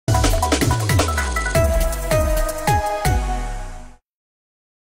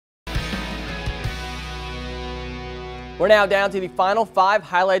We're now down to the final 5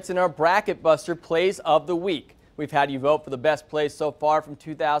 highlights in our Bracket Buster Plays of the Week. We've had you vote for the best plays so far from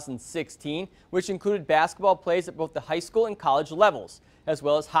 2016, which included basketball plays at both the high school and college levels, as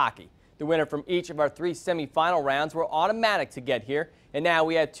well as hockey. The winner from each of our 3 semifinal rounds were automatic to get here, and now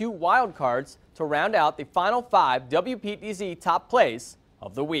we have 2 wild cards to round out the final 5 WPTZ top plays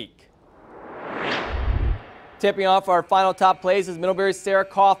of the week. Tipping off our final top plays is Middlebury's Sarah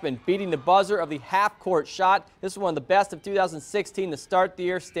Kaufman, beating the buzzer of the half-court shot. This is one of the best of 2016 to start the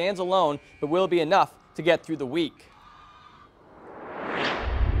year. Stands alone, but will be enough to get through the week.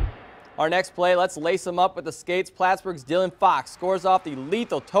 Our next play, let's lace them up with the skates. Plattsburgh's Dylan Fox scores off the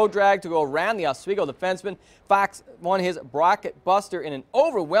lethal toe drag to go around the Oswego defenseman. Fox won his Bracket Buster in an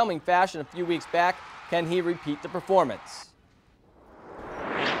overwhelming fashion a few weeks back. Can he repeat the performance?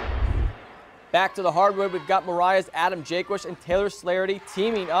 Back to the hardwood, we've got Mariah's Adam Jaquish and Taylor Slarity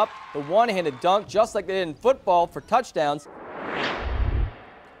teaming up. The one-handed dunk, just like they did in football, for touchdowns.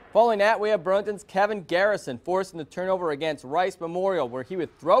 Following that, we have Burlington's Kevin Garrison forcing the turnover against Rice Memorial, where he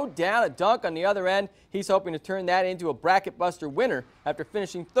would throw down a dunk on the other end. He's hoping to turn that into a Bracket Buster winner after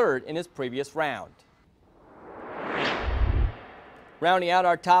finishing 3rd in his previous round. Rounding out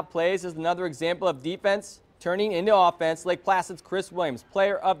our top plays is another example of defense turning into offense. Lake Placid's Chris Williams,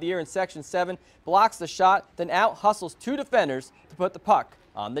 Player of the Year in Section 7, blocks the shot, then out-hustles 2 defenders to put the puck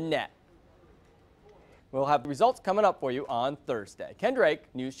on the net. We'll have the results coming up for you on Thursday. Ken Drake,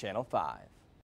 News Channel 5.